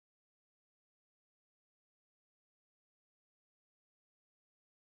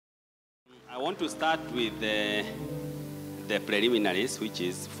I want to start with the preliminaries, which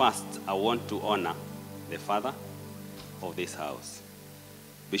is first, I want to honor the father of this house,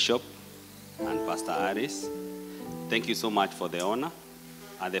 Bishop and Pastor Aris. Thank you so much for the honor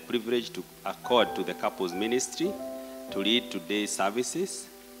and the privilege to accord to the couples ministry to lead today's services.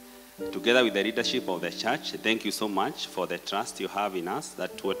 Together with the leadership of the church, thank you so much for the trust you have in us,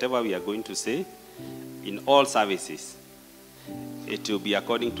 that whatever we are going to say in all services, it will be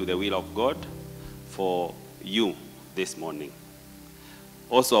according to the will of God for you this morning.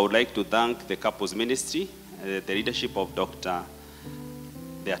 Also, I would like to thank the couples ministry, the leadership of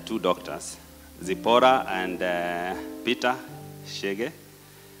there are two doctors, Zipporah and Peter Shege.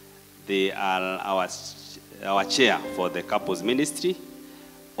 They are our chair for the couples ministry.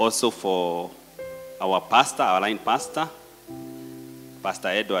 Also for our pastor, our line pastor, Pastor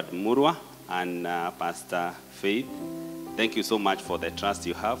Edward Murwa and Pastor Faith. Thank you so much for the trust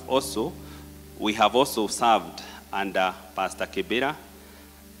you have. Also, we have also served under Pastor Kibera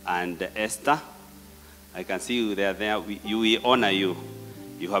and Esther. I can see you there. We honor you.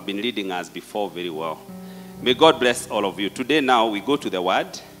 You have been leading us before very well. May God bless all of you. Today now we go to the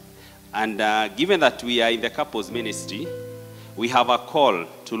word. And given that we are in the couples ministry, we have a call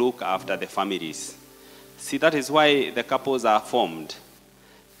to look after the families. See, that is why the couples are formed,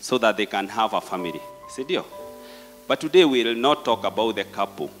 so that they can have a family. See, dear? But today we will not talk about the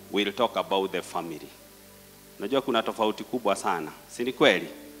couple. We will talk about the family. Najua kuna tofauti kubwa sana. Si ni kweli?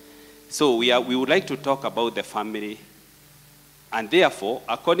 So we would like to talk about the family. And therefore,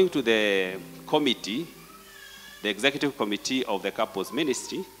 according to the committee, the executive committee of the couples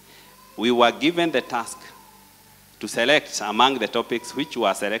ministry, we were given the task to select among the topics which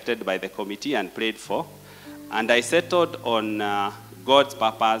were selected by the committee and prayed for. And I settled on God's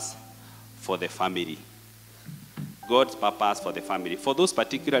purpose for the family. God's purpose for the family. For those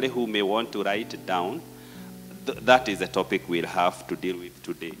particularly who may want to write it down, that is the topic we'll have to deal with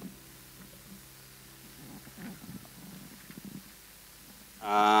today.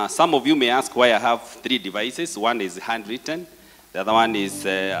 Some of you may ask why I have 3 devices. One is handwritten. The other one is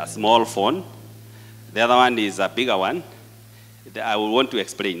a small phone. The other one is a bigger one. I will want to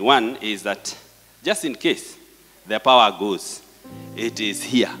explain. One is that just in case the power goes, it is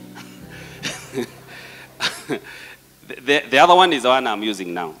here. the other one is the one I'm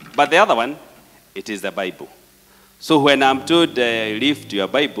using now. But the other one, it is the Bible. So when I'm told lift your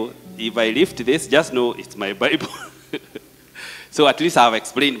Bible, if I lift this, just know it's my Bible. So at least I've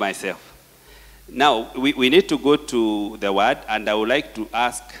explained myself. Now, we need to go to the word, and I would like to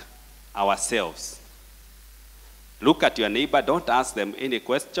ask ourselves. Look at your neighbor, don't ask them any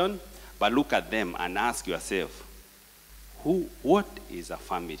question, but look at them and ask yourself, what is a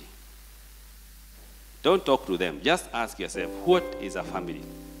family? Don't talk to them, just ask yourself, what is a family?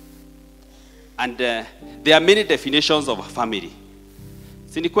 And there are many definitions of a family.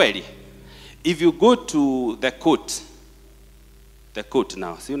 Si ni kweli? If you go to the court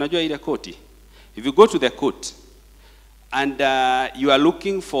now, si unajua ile koti? If you go to the court and you are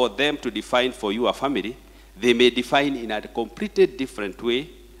looking for them to define for you a family, they may define in a completely different way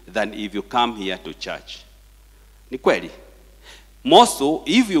than if you come here to church. Ni kweli? More so,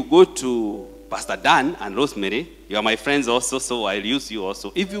 if you go to Pastor Dan and Rosemary, you are my friends also, so I'll use you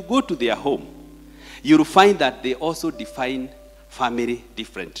also. If you go to their home, you'll find that they also define family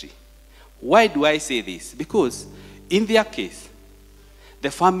differently. Why do I say this? Because in their case, the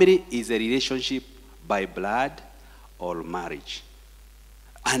family is a relationship by blood or marriage.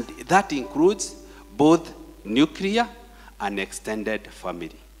 And that includes both nuclear and extended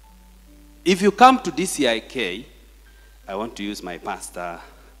family. If you come to DCIK, I want to use my pastor.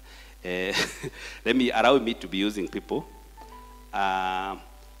 Allow me to be using people. Pastor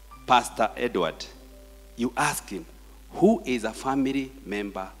Edward, you ask him, who is a family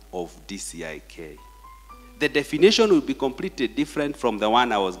member of DCIK? The definition will be completely different from the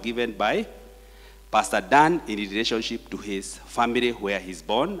one I was given by Pastor Dan in relationship to his family where he's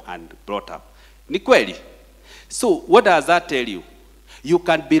born and brought up. Ni kweli? So what does that tell you? You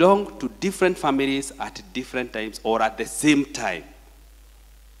can belong to different families at different times or at the same time.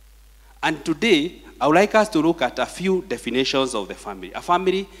 And today, I would like us to look at a few definitions of the family. A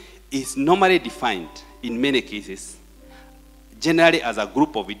family is normally defined in many cases generally as a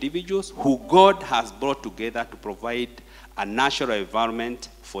group of individuals who God has brought together to provide a natural environment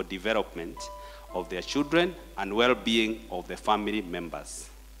for development of their children and well-being of the family members.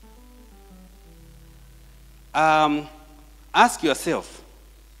 Ask yourself,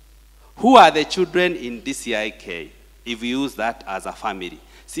 who are the children in DCIK if you use that as a family?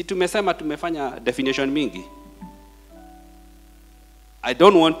 Si tumesema tumefanya definition mingi. I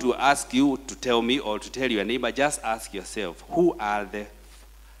don't want to ask you to tell me or to tell your neighbor. Just ask yourself, who are the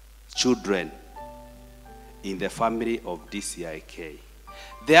children in the family of DCIK?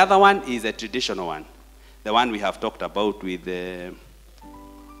 The other one is a traditional one. The one we have talked about with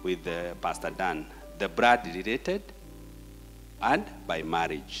Pastor Dan. The blood related and by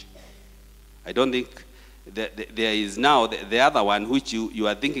marriage. I don't think there is now the other one which you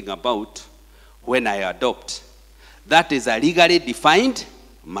are thinking about when I adopt. That is a legally defined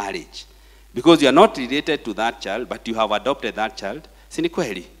marriage. Because you are not related to that child, but you have adopted that child.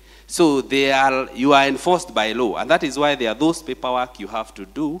 Sinikweli. So you are enforced by law. And that is why there are those paperwork you have to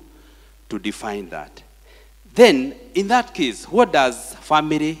do to define that. Then, in that case, what does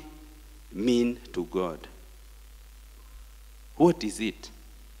family mean to God? What is it?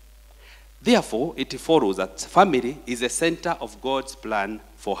 Therefore, it follows that family is the center of God's plan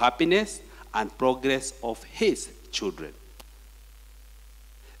for happiness and progress of his children.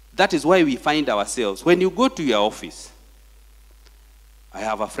 That is why we find ourselves, when you go to your office, I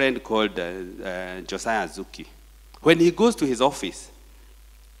have a friend called Josiah Zuki. When he goes to his office,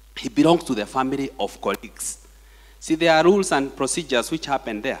 he belongs to the family of colleagues. See, there are rules and procedures which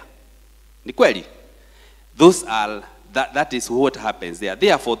happen there. Ni kweli? That is what happens there.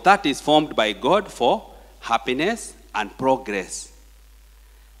 Therefore, that is formed by God for happiness and progress.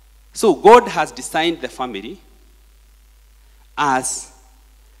 So God has designed the family as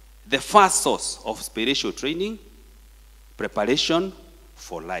the first source of spiritual training, preparation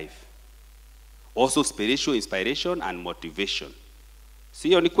for life. Also spiritual inspiration and motivation. See,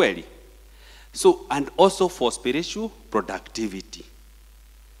 ni kweli? So, and also for spiritual productivity.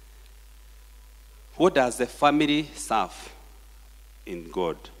 What does the family serve in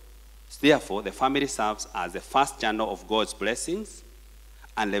God? Therefore, the family serves as the first channel of God's blessings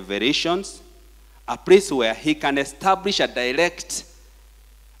and revelations, a place where he can establish a direct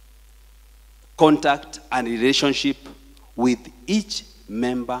contact and relationship with each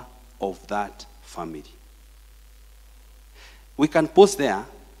member of that family. We can pause there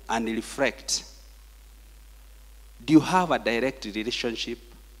and reflect. Do you have a direct relationship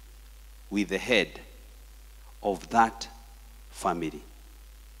with the head of that family?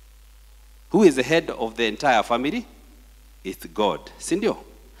 Who is the head of the entire family? It's God. Sindio?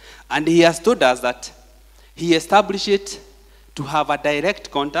 And he has told us that he established it to have a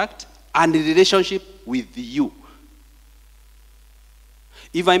direct contact and relationship with you.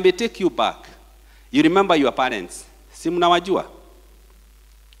 If I may take you back, you remember your parents. Si mnawajua?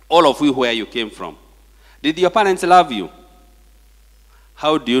 All of you where you came from. Did your parents love you?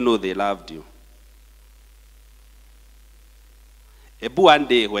 How do you know they loved you? One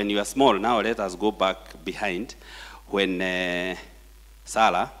day when you are small, now let us go back behind, when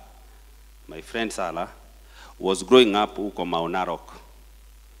Sarah, my friend Sarah, was growing up huko Maunarok,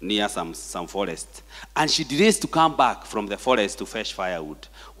 near some forest. And she delays to come back from the forest to fetch firewood.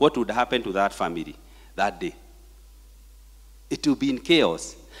 What would happen to that family that day? It will be in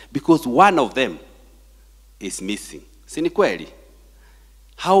chaos because one of them is missing. Sini kweli?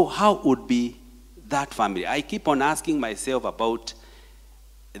 How would be that family? I keep on asking myself about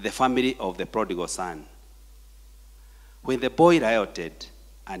the family of the prodigal son. When the boy rioted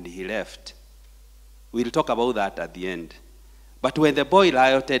and he left, we'll talk about that at the end. But when the boy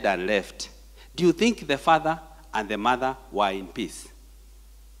rioted and left, do you think the father and the mother were in peace?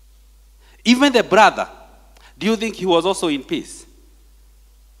 Even the brother, do you think he was also in peace?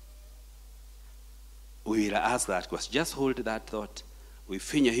 We will ask that question. Just hold that thought.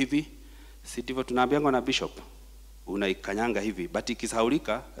 Uifinye hivi, si ndivyo tunaambiwa na bishop. Unaikanyanga hivi, but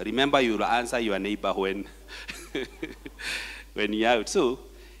ikisaulika, remember you will answer your neighbor when when you're out. So,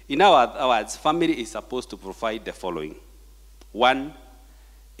 in our words, family is supposed to provide the following. One,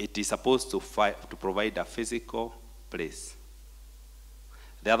 it is supposed to provide a physical place.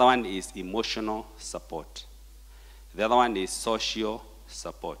 The other one is emotional support. The other one is social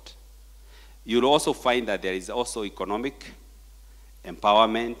support. You'll also find that there is also economic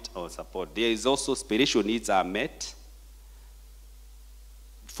empowerment or support. There is also spiritual needs are met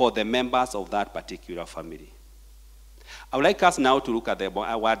for the members of that particular family. I would like us now to look at the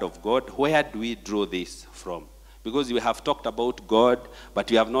word of God. Where do we draw this from? Because we have talked about God, but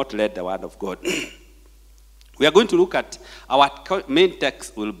we have not read the word of God. We are going to look at, our main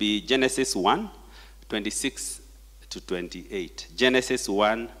text will be Genesis 1, 26 to 28. Genesis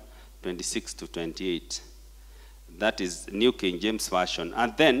 1, 26 to 28. That is New King James Version.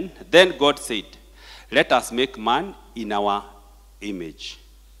 And then God said, let us make man in our image,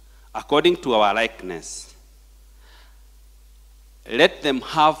 according to our likeness. Let them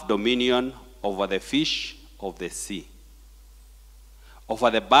have dominion over the fish of the sea, over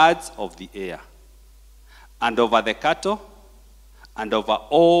the birds of the air, and over the cattle, and over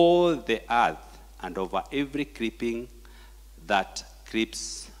all the earth, and over every creeping that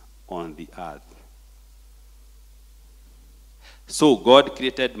creeps on the earth. So God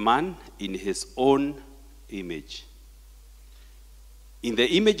created man in his own image. In the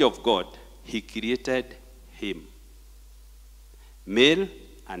image of God, he created him. Male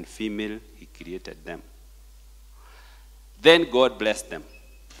and female, he created them. Then God blessed them,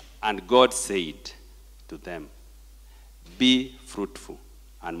 and God said to them, be fruitful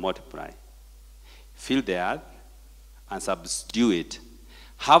and multiply. Fill the earth and subdue it.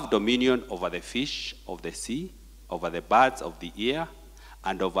 Have dominion over the fish of the sea, over the birds of the air,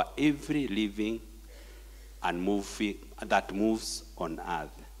 and over every living and moving that moves on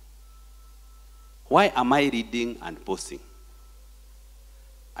earth. Why am I reading and pausing?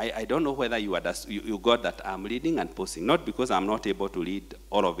 I don't know whether you got that I'm reading and pausing. Not because I'm not able to read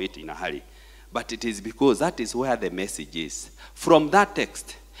all of it in a hurry, but it is because that is where the message is. From that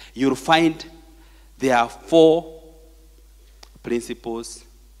text, you'll find there are 4 principles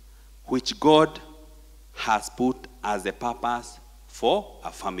which God has put as the purpose for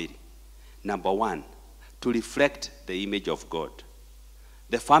a family. Number 1, to reflect the image of God.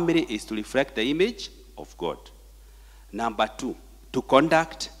 The family is to reflect the image of God. Number 2, to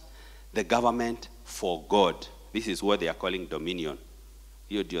conduct the government for God. This is what they are calling dominion.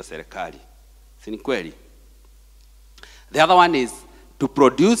 Hiyo ndio serikali. Si ni kweli? The other one is to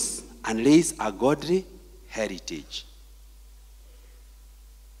produce and raise a godly heritage.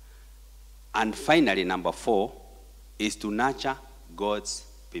 And finally, number 4 is to nurture God's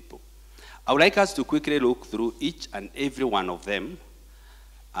people. I would like us to quickly look through each and every one of them.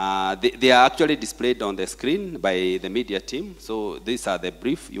 They are actually displayed on the screen by the media team. So these are the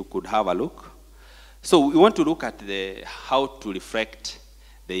brief. You could have a look. So we want to look at how to reflect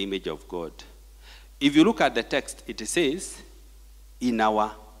the image of God. If you look at the text, it says, in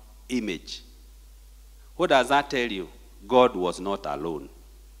our image. What does that tell you? God was not alone.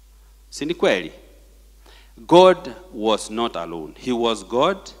 Si ni kweli? God was not alone. He was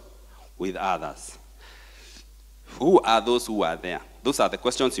God with others. Who are those who are there? Those are the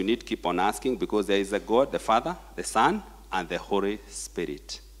questions you need to keep on asking, because there is a God, the Father, the Son, and the Holy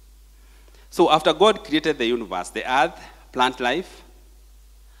Spirit. So after God created the universe, the earth, plant life,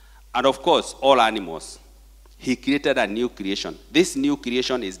 and of course, all animals, he created a new creation. This new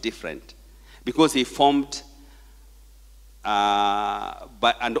creation is different because he formed,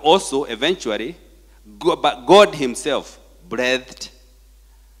 and also eventually, God himself breathed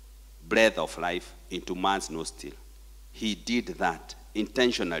breath of life into man's nostril. He did that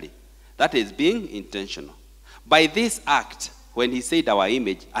intentionally. That is being intentional. By this act, when he said our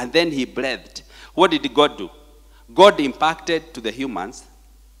image, and then he breathed, what did God do? God impacted to the humans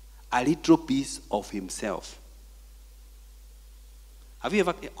a little piece of himself. Have you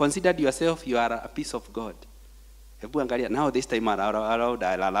ever considered yourself, you are a piece of God? Now this time around,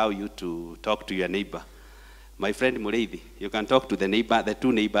 I'll allow you to talk to your neighbor. My friend Mureithi, you can talk to the neighbor, the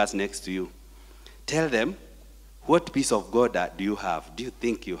 2 neighbors next to you. Tell them, what piece of God do you have? Do you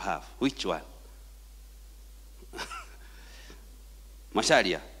think you have? Which one?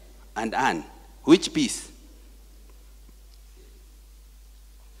 Masharia and Anne, which piece?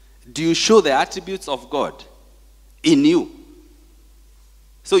 Do you show the attributes of God in you?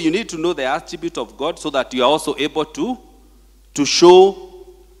 So you need to know the attribute of God so that you are also able to show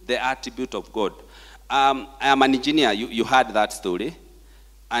the attribute of God. I am an engineer. You heard that story.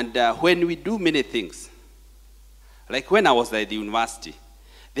 And when we do many things, like when I was at the university,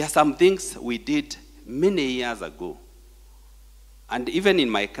 there are some things we did many years ago. And even in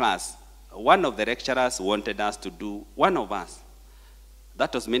my class, one of the lecturers wanted us to do, one of us,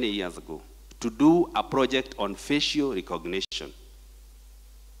 that was many years ago, to do a project on facial recognition.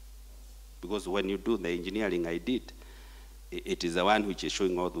 Because when you do the engineering I did, it is the one which is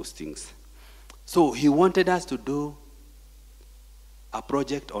showing all those things. So he wanted us to do a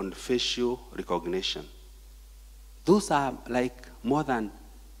project on facial recognition. Those are like more than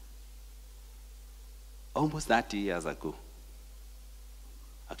almost 30 years ago.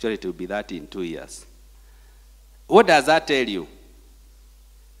 Actually, it will be that in 2 years. What does that tell you?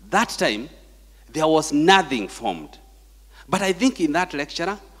 That time, there was nothing formed. But I think in that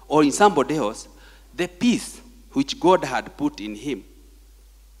lecturer, or in somebody else, the piece which God had put in him,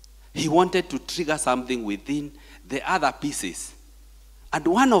 he wanted to trigger something within the other pieces. And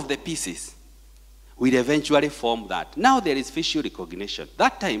one of the pieces will eventually form that. Now there is facial recognition.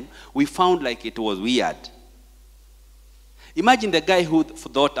 That time, we found like it was weird. Imagine the guy who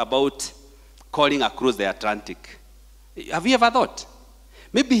thought about calling across the Atlantic. Have you ever thought?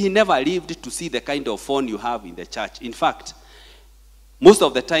 Maybe he never lived to see the kind of phone you have in the church. In fact, most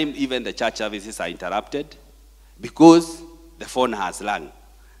of the time, even the church services are interrupted because the phone has rung.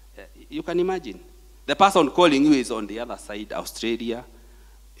 You can imagine. The person calling you is on the other side, Australia,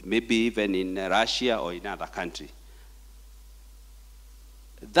 maybe even in Russia or in another country.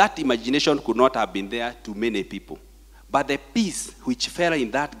 That imagination could not have been there to many people. But the peace which fell in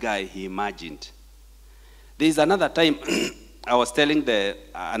that guy, he imagined. There is another time, I was telling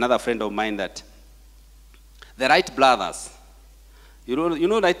another friend of mine that the Wright brothers, you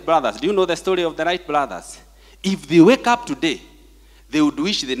know Wright brothers, do you know the story of the Wright brothers? If they wake up today, they would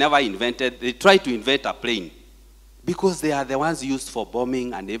wish they tried to invent a plane. Because they are the ones used for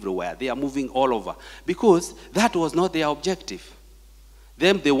bombing and everywhere. They are moving all over. Because that was not their objective.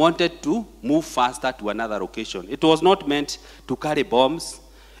 They wanted to move faster to another location. It was not meant to carry bombs.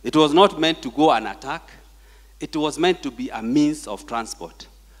 It was not meant to go and attack. It was meant to be a means of transport.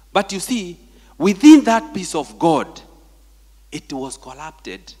 But you see, within that peace of God, it was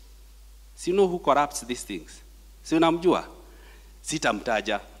corrupted. So you know who corrupts these things? Si unamjua?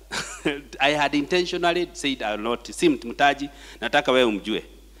 Sitamtaja. I had intentionally said I will not. Simtaji, nataka wewe umjue.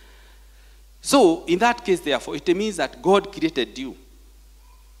 So in that case, therefore, it means that God created you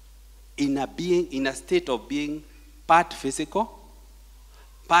in a state of being part physical,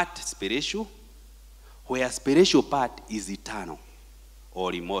 part spiritual, where spiritual part is eternal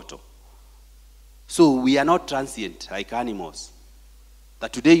or immortal. So we are not transient like animals.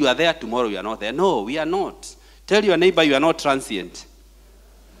 That today you are there, tomorrow you are not there. No, we are not. Tell your neighbor you are not transient.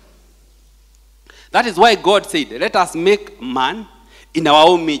 That is why God said, let us make man in our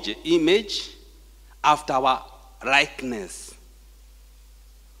own image after our likeness.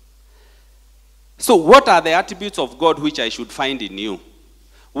 So what are the attributes of God which I should find in you?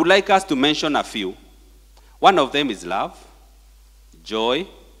 Would like us to mention a few. One of them is love, joy,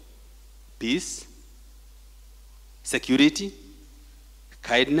 peace, security,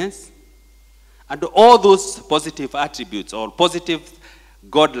 kindness, and all those positive attributes or positive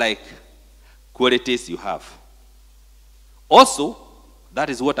God-like qualities you have. Also, that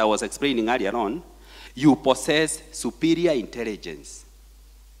is what I was explaining earlier on, you possess superior intelligence.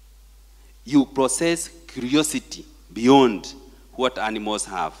 You possess curiosity beyond what animals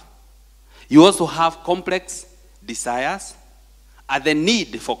have. You also have complex desires and the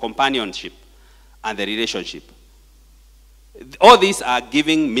need for companionship and the relationship. All these are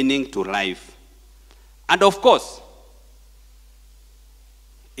giving meaning to life. And of course,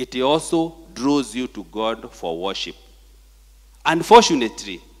 it also draws you to God for worship.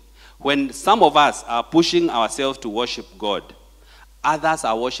 Unfortunately, when some of us are pushing ourselves to worship God, others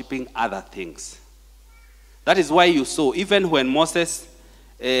are worshiping other things. That is why you saw, even when Moses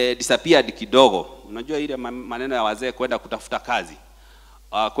disappeared kidogo, unajua ile maneno ya wazee kwenda kutafuta kazi,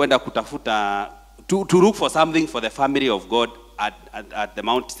 kwenda kutafuta, to look for something for the family of God at the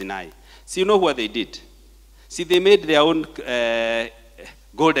Mount Sinai. So you know what they did? See, they made their own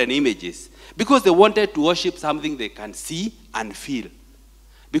golden images because they wanted to worship something they can see and feel.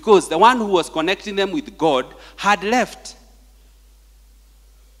 Because the one who was connecting them with God had left.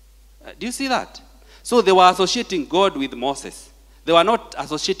 Do you see that? So they were associating God with Moses. They were not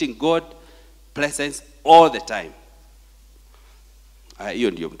associating God's presence all the time.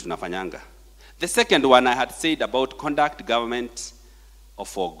 Hiyo ndio tunafanyanga. The second one I had said about conduct government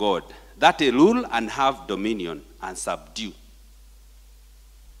for God. That they rule and have dominion and subdue.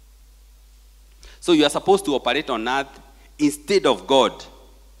 So you are supposed to operate on earth instead of God.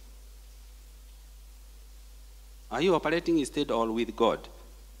 Are you operating instead or with God?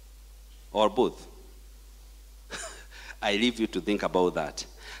 Or both? I leave you to think about that.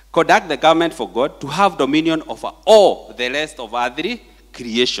 Conduct the government for God, to have dominion over all the rest of earthly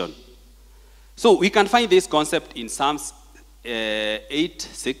creation. So we can find this concept in Psalms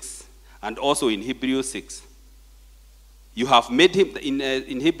 8:6 and also in Hebrews 6. You have made him,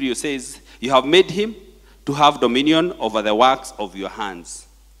 in Hebrew says, you have made him to have dominion over the works of your hands.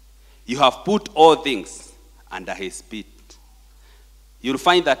 You have put all things under his feet. You'll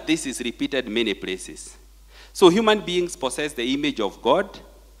find that this is repeated many places. So human beings possess the image of God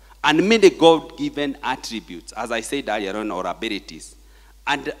and many God-given attributes, as I said earlier on, or abilities,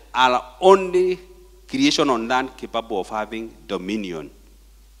 and are only creation on land capable of having dominion.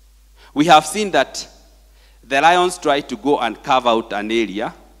 We have seen that the lions try to go and carve out an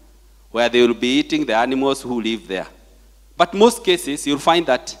area where they will be eating the animals who live there. But most cases, you'll find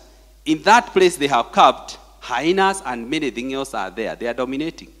that in that place they have carved, hyenas and many things else are there. They are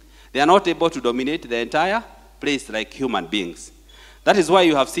dominating. They are not able to dominate the entire place like human beings. That is why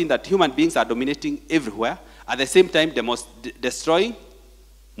you have seen that human beings are dominating everywhere, at the same time destroying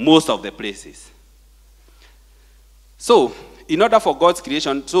most of the places. So, in order for God's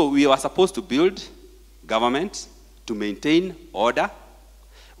creation, so we are supposed to build government, to maintain order.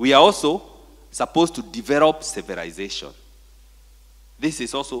 We are also supposed to develop civilization. This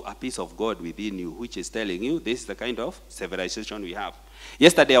is also a piece of God within you, which is telling you this is the kind of civilization we have.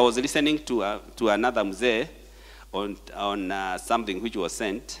 Yesterday, I was listening to another mzee on something which was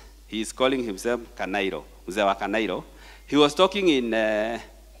sent. He is calling himself Kanairo, mzee wa Kanairo. He was talking in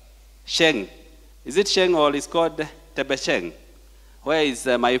Sheng. Is it Sheng or it's called Tebesheng? Where is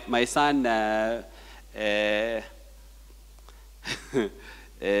my son, not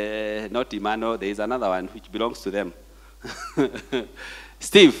Imano, there is another one which belongs to them.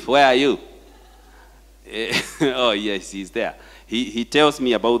 Steve, where are you? Oh, yes, he's there. He tells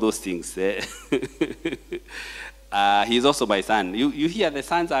me about those things. He's also my son. You hear the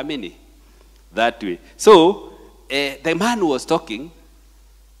sons are many that way. So, the man who was talking,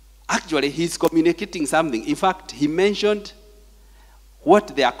 actually, he's communicating something. In fact, he mentioned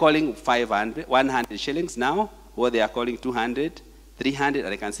what they are calling 100 shillings now, what they are calling 200, 300,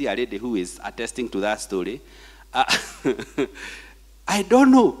 and I can see a lady who is attesting to that story. I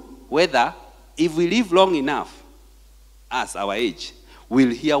don't know whether, if we live long enough, as our age, we'll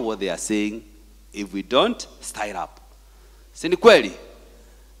hear what they are saying. If we don't, style up. Sini kweli?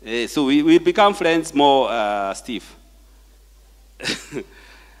 So we become friends more, Steve.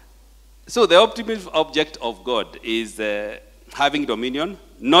 So the ultimate object of God is having dominion,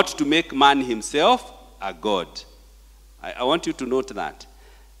 not to make man himself a God. I want you to note that.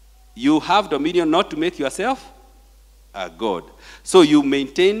 You have dominion not to make yourself a God. So you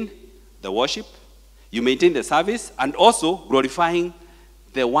maintain the worship, you maintain the service, and also glorifying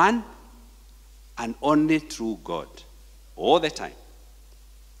the one and only true God all the time.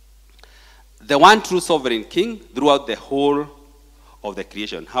 The one true sovereign king throughout the whole of the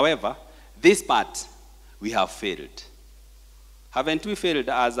creation. However, this part we have failed. Haven't we failed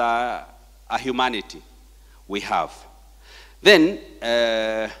as a humanity? We have. Then,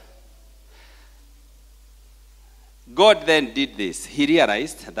 God then did this. He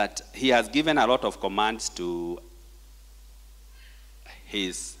realized that he has given a lot of commands to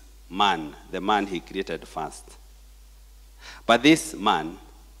his man, the man he created first. But this man,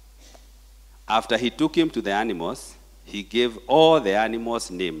 after he took him to the animals, he gave all the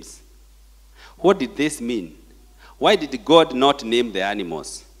animals names. What did this mean? Why did God not name the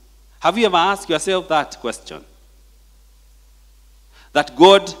animals? Have you ever asked yourself that question? That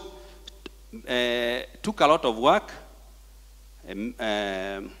God took a lot of work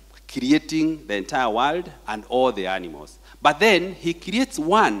creating the entire world and all the animals. But then he creates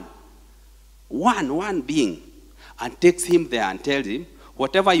one being and takes him there and tells him,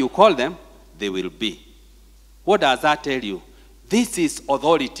 whatever you call them, they will be. What does that tell you? This is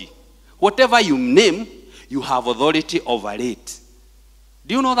authority. Whatever you name, you have authority over it.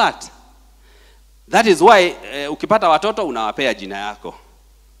 Do you know that? That is why ukipata watoto unawapea jina yako.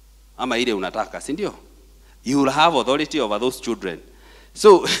 Ama ile unataka, si ndio? You will have authority over those children.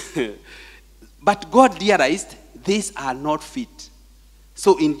 So, but God realized these are not fit.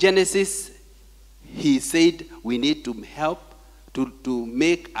 So in Genesis, he said we need to help, to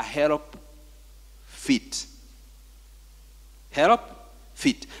make a help fit. Help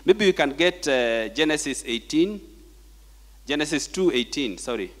fit. Maybe we can get Genesis 2:18,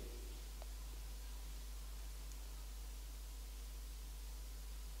 sorry.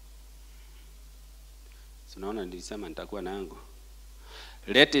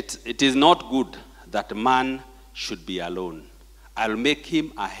 It is not good that man should be alone. I'll make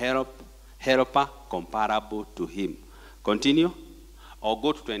him a helper comparable to him. Continue. Or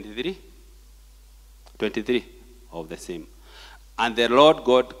go to 23. 23 of the same. And the Lord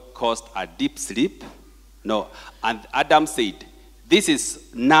God caused a deep sleep. No. And Adam said, this is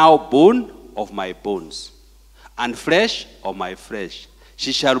now bone of my bones, and flesh of my flesh.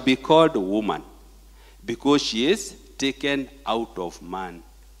 She shall be called woman, because she is taken out of man.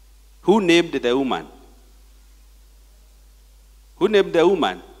 Who named the woman? Who named the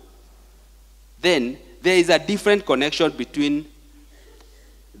woman? Then there is a different connection between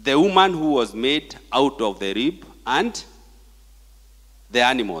the woman who was made out of the rib and the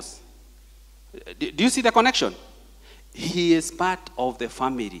animals. Do you see the connection? He is part of the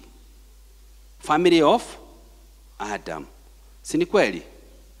family. Family of Adam. Sini kweli?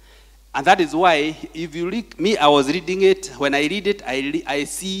 And that is why, if you read me, I was reading it. When I read it, I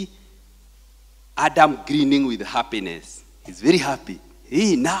see Adam grinning with happiness. He's very happy.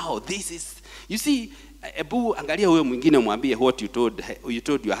 Hey, now this is, you see, ebu angalia huyo mwingine mwambie what you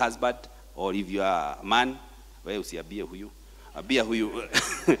told your husband, or if you are a man, wewe usiambie huyu. Abia huyu.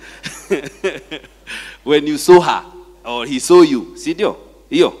 When you saw her, or he saw you, sidio?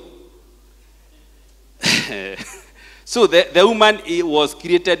 Iyo. So the woman was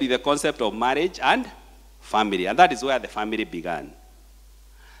created with the concept of marriage and family, and that is where the family began.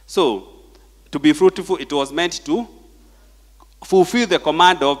 So, to be fruitful, it was meant to fulfill the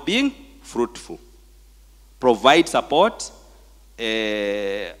command of being fruitful, provide support,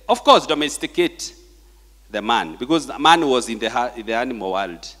 of course, domesticate the man, because the man was in the animal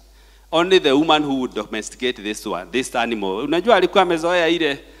world. Only the woman who would domesticate this animal. Unajua alikuwa amezoea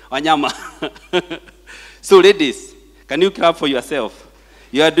ile wanyama. So ladies, can you clap for yourself?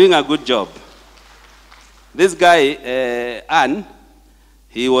 You are doing a good job. This guy, Anne,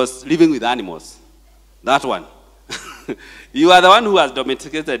 he was living with animals. That one. You are the one who has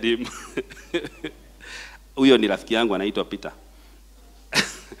domesticated him. Huyo ni rafiki yangu anaitwa Peter.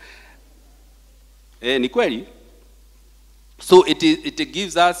 Ni kweli. So it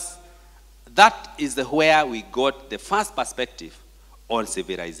gives us, that is where we got the first perspective on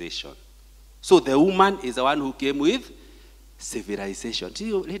civilization. So the woman is the one who came with civilization.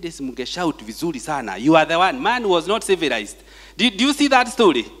 See, ladies, munge shout vizuri sana. You are the one. Man was not civilized. Did you see that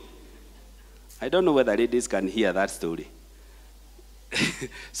story? I don't know whether ladies can hear that story.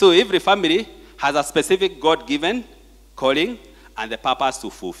 So every family has a specific God-given calling and the purpose to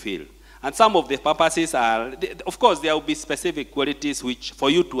fulfill. And some of the purposes are, of course, there will be specific qualities which, for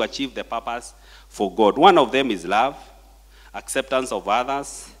you to achieve the purpose for God. One of them is love, acceptance of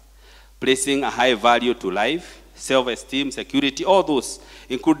others, placing a high value to life, self-esteem, security, all those,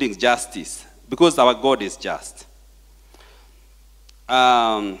 including justice, because our God is just.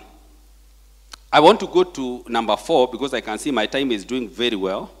 I want to go to number 4 because I can see my time is doing very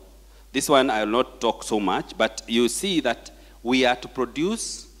well. This one I will not talk so much, but you see that we are to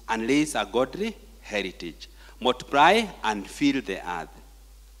produce and raise a godly heritage, multiply and fill the earth.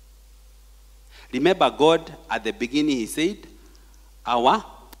 Remember, God at the beginning, he said, our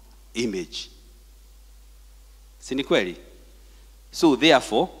image. Sinikweli. So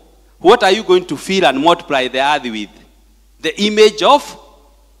therefore, what are you going to fill and multiply the earth with? The image of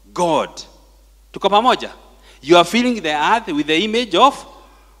God. Tuko pamoja? You are filling the earth with the image of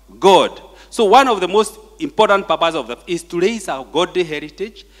God. So one of the most important purposes of that is to raise a godly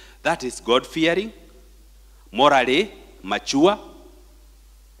heritage that is God-fearing, morally mature,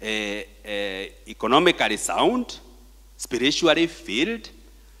 economically sound, spiritually filled,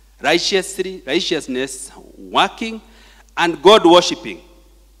 righteousness working, and God-worshipping.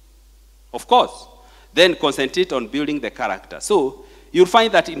 Of course. Then concentrate on building the character. So you'll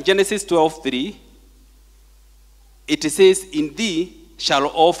find that in Genesis 12:3, it says, in thee shall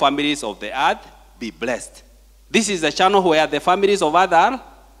all families of the earth be blessed. This is the channel where the families of earth are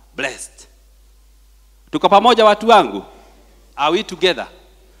blessed. Tuko pamoja watu wangu? Are we together?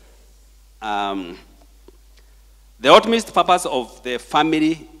 The ultimate purpose of the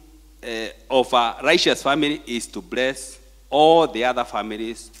family, of a righteous family, is to bless all the other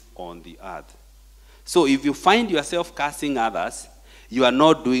families on the earth. So if you find yourself cursing others, you are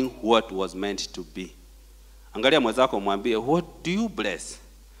not doing what was meant to be. Angalia mwenzako mwambie, what do you bless?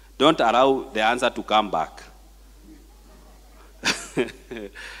 Don't allow the answer to come back.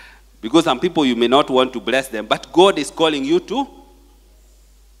 Because some people, you may not want to bless them, but God is calling you to.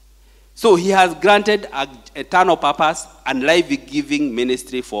 So he has granted an eternal purpose and life-giving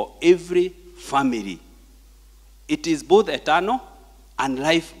ministry for every family. It is both eternal and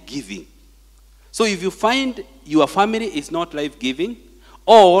life-giving. So if you find your family is not life-giving,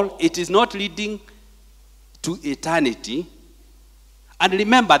 or it is not leading to eternity, and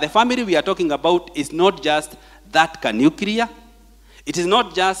remember, the family we are talking about is not just that nuclear, it is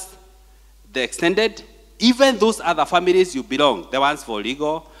not just the extended, even those other families you belong, the ones for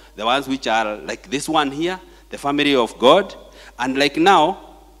legal, the ones which are like this one here, the family of God. And like now,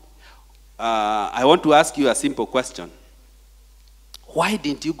 I want to ask you a simple question. Why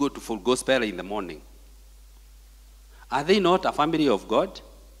didn't you go to full gospel in the morning? Are they not a family of God?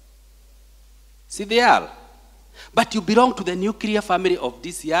 See, they are. But you belong to the nuclear family of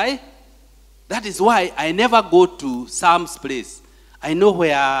DCI. That is why I never go to Sam's place. I know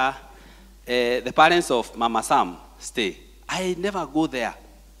where the parents of Mama Sam stay. I never go there.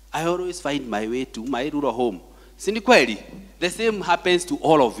 I always find my way to my rural home. Sini kweli? The same happens to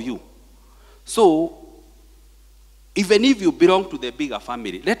all of you. So, even if you belong to the bigger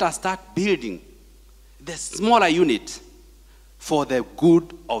family, let us start building the smaller unit for the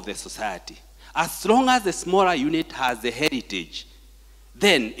good of the society. As long as the smaller unit has the heritage,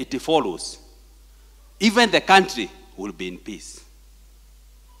 then it follows. Even the country will be in peace.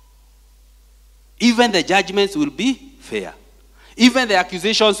 Even the judgments will be fair. Even the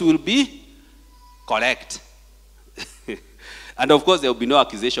accusations will be correct. And of course, there will be no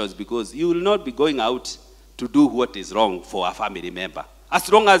accusations because you will not be going out to do what is wrong for a family member.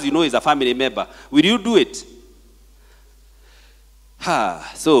 As long as you know he's a family member, will you do it?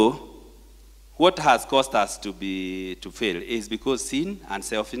 So, what has caused us to fail is because sin and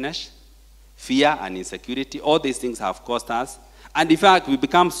selfishness, fear and insecurity, all these things have caused us. And in fact, we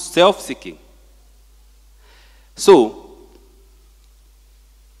become self-seeking. So,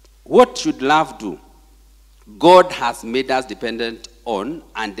 what should love do? God has made us dependent on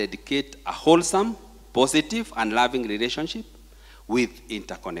and dedicate a wholesome, positive, and loving relationship with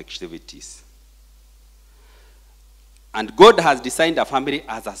interconnectivities. And God has designed a family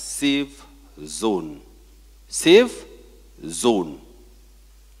as a safe zone. Safe zone.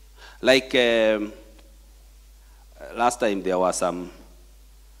 Like last time there were some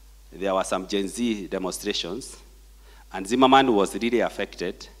Gen Z demonstrations, and Zimmerman was really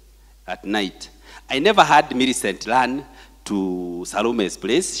affected at night. I never had Millicent run to Salome's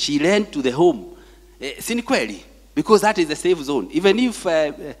place. She ran to the home. Sinikweli, because that is a safe zone. Even if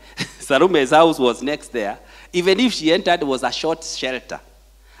Salome's house was next there, even if she entered, it was a short shelter.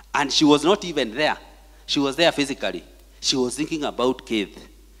 And she was not even there. She was there physically. She was thinking about Keith,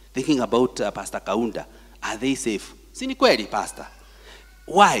 thinking about Pastor Kaunda. Are they safe? Sinikweli, Pastor.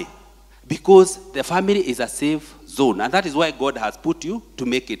 Why? Because the family is a safe zone. And that is why God has put you to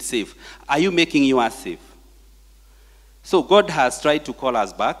make it safe. Are you making yours safe? So God has tried to call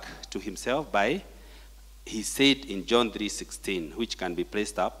us back to himself by, he said in John 3:16, which can be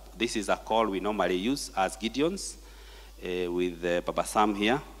placed up. This is a call we normally use as Gideons with Papa Sam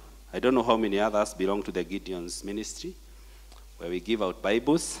here. I don't know how many others belong to the Gideons ministry, where we give out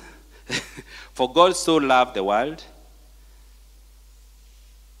Bibles. For God so loved the world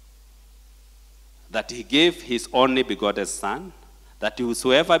that he gave his only begotten Son, that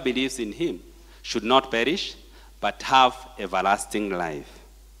whosoever believes in him should not perish, but have everlasting life.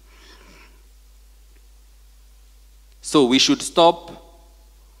 So we should stop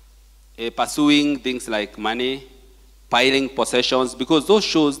pursuing things like money, piling possessions, because those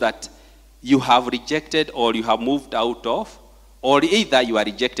shows that you have rejected or you have moved out of, or either you are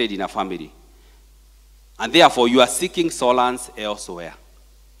rejected in a family. And therefore you are seeking solace elsewhere.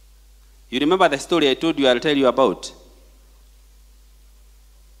 You remember the story I told you, I'll tell you about?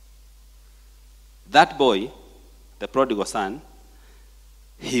 That boy, the prodigal son,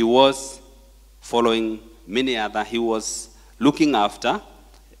 he was following many other, he was looking after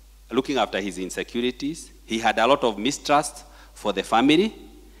his insecurities. He had a lot of mistrust for the family.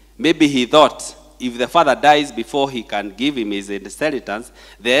 Maybe he thought if the father dies before he can give him his inheritance,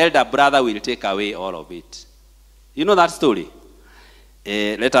 the elder brother will take away all of it. You know that story?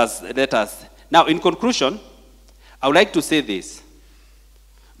 Let us. Now, in conclusion, I would like to say this,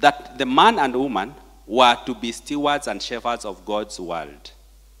 that the man and woman were to be stewards and shepherds of God's world.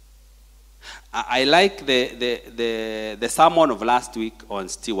 I like the sermon of last week on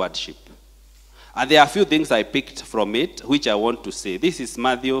stewardship. And there are a few things I picked from it, which I want to say. This is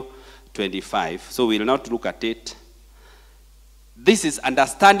Matthew 25, so we will not look at it. This is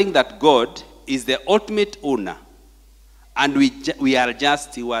understanding that God is the ultimate owner, and we are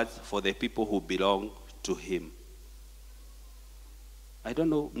just stewards for the people who belong to him. I don't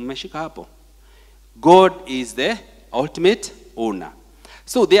know, mmeshika hapo. God is the ultimate owner.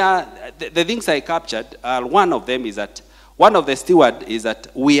 So there are the things I captured. One of them is that one of the stewards is that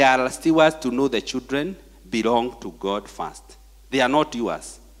we are stewards to know the children belong to God first. They are not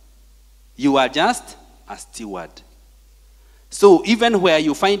yours. You are just a steward. So even where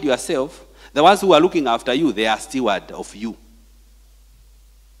you find yourself, the ones who are looking after you, they are steward of you.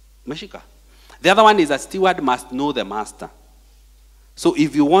 Meshika. The other one is that steward must know the master. So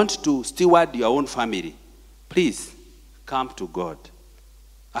if you want to steward your own family, please come to God.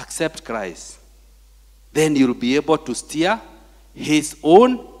 Accept Christ. Then you'll be able to steer his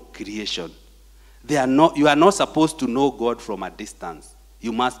own creation. You are not supposed to know God from a distance.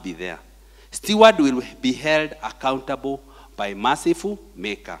 You must be there. Steward will be held accountable by merciful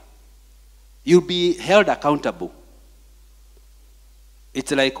maker. You'll be held accountable.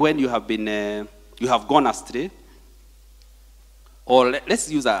 It's like when you have gone astray. Or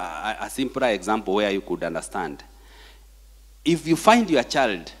let's use a simpler example where you could understand. If you find your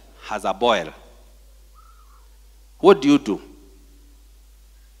child has a boil, what do?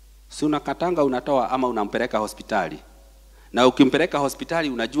 Si unakatanga unatoa ama unampeleka hospitali. Na ukimpeleka hospitali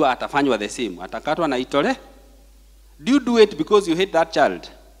unajua atafanywa the same. Atakatwa na itole. Do you do it because you hate that child?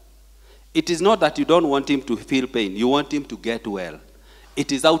 It is not that you don't want him to feel pain. You want him to get well.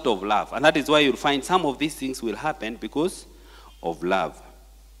 It is out of love. And that is why you'll find some of these things will happen because of love.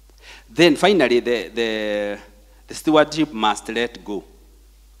 Then finally, the stewardship must let go.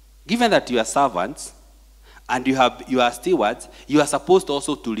 Given that you are servants and you are stewards, you are supposed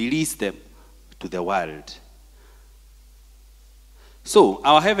also to release them to the world. So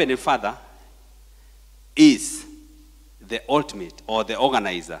our Heavenly Father is the ultimate or the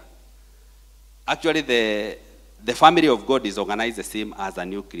organizer. Actually, the family of God is organized the same as a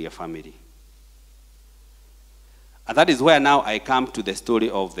nuclear family. And that is where now I come to the story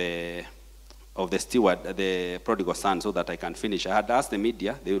of the steward, the prodigal son, so that I can finish. I had asked the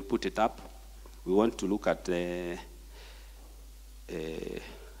media, they will put it up. We want to look at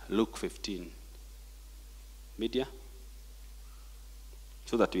Luke 15. Media,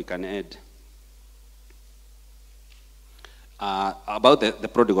 so that we can add about the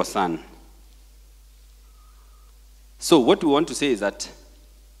prodigal son. So what we want to say is that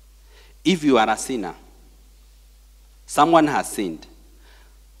if you are a sinner, someone has sinned,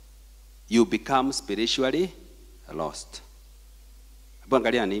 you become spiritually lost.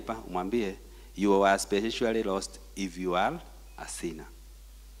 Angalia nipa, umwambie, you are spiritually lost if you are a sinner.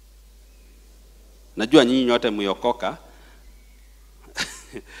 Najua nyinyi nyote myokoka.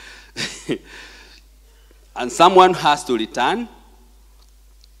 And someone has to return.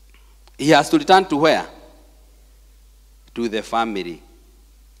 He has to return to where? To the family.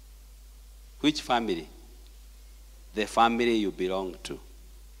 Which family? The family you belong to.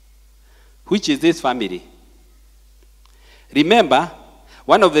 Which is this family? Remember,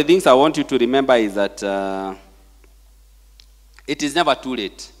 one of the things I want you to remember is that it is never too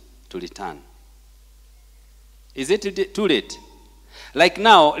late to return. Is it too late? Like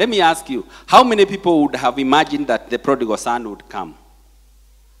now, let me ask you, how many people would have imagined that the prodigal son would come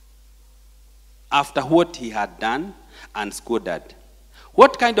after what he had done and squandered?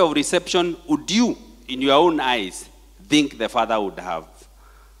 What kind of reception would you, in your own eyes, think the father would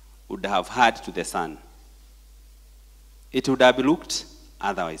have had to the son? It would have looked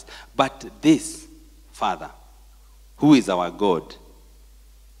otherwise. But this Father, who is our God,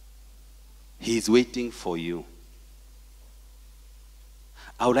 he is waiting for you.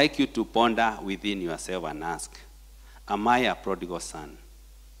 I would like you to ponder within yourself and ask, am I a prodigal son?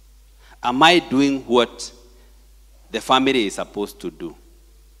 Am I doing what the family is supposed to do?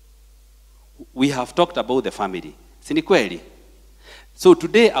 We have talked about the family. Sini kweli? So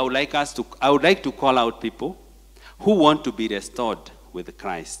today I would like to call out people who want to be restored with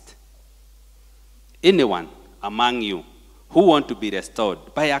Christ. Anyone among you who want to be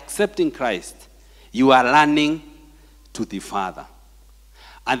restored by accepting Christ, you are running to the Father.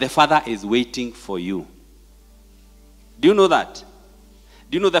 And the Father is waiting for you. Do you know that?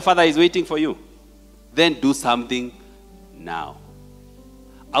 Do you know the Father is waiting for you? Then do something now.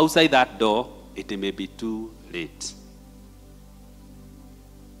 Outside that door, it may be too late.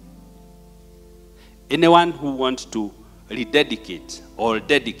 Anyone who wants to rededicate or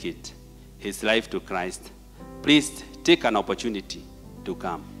dedicate his life to Christ, please take an opportunity to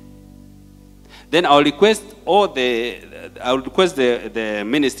come. Then I'll request the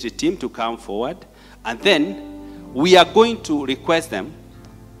ministry team to come forward, and then we are going to request them,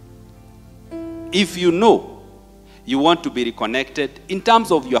 if you know you want to be reconnected in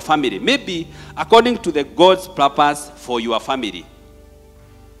terms of your family, maybe according to the God's purpose for your family.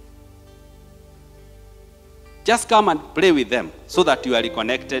 Just come and pray with them so that you are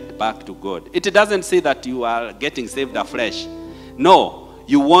reconnected back to God. It doesn't say that you are getting saved afresh. No,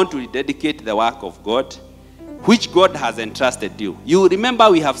 you want to dedicate the work of God, which God has entrusted you. You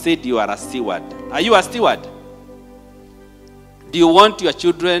remember we have said you are a steward. Are you a steward? Do you want your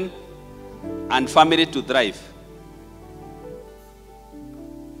children and family to thrive?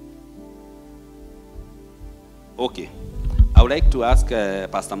 Okay. I would like to ask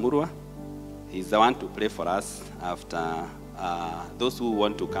Pastor Murwa. He's the one to pray for us after those who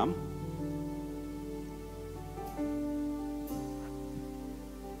want to come.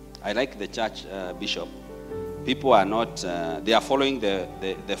 I like the church, Bishop. People are not, they are following the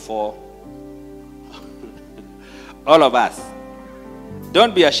four. All of us.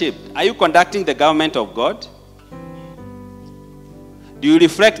 Don't be ashamed. Are you conducting the government of God? Do you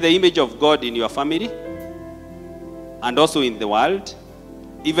reflect the image of God in your family? And also in the world?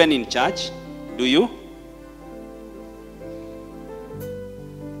 Even in church? Do you?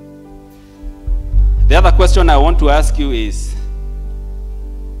 The other question I want to ask you is,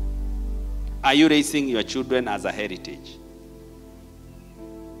 are you raising your children as a heritage?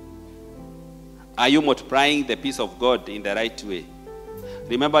 Are you multiplying the peace of God in the right way?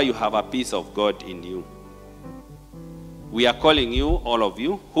 Remember, you have a peace of God in you. We are calling you, all of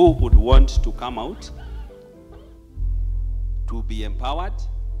you, who would want to come out to be empowered?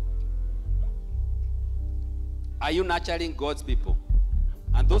 Are you nurturing God's people?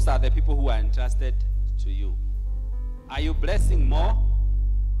 And those are the people who are entrusted to you. Are you blessing more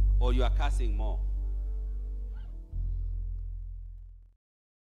or you are cursing more?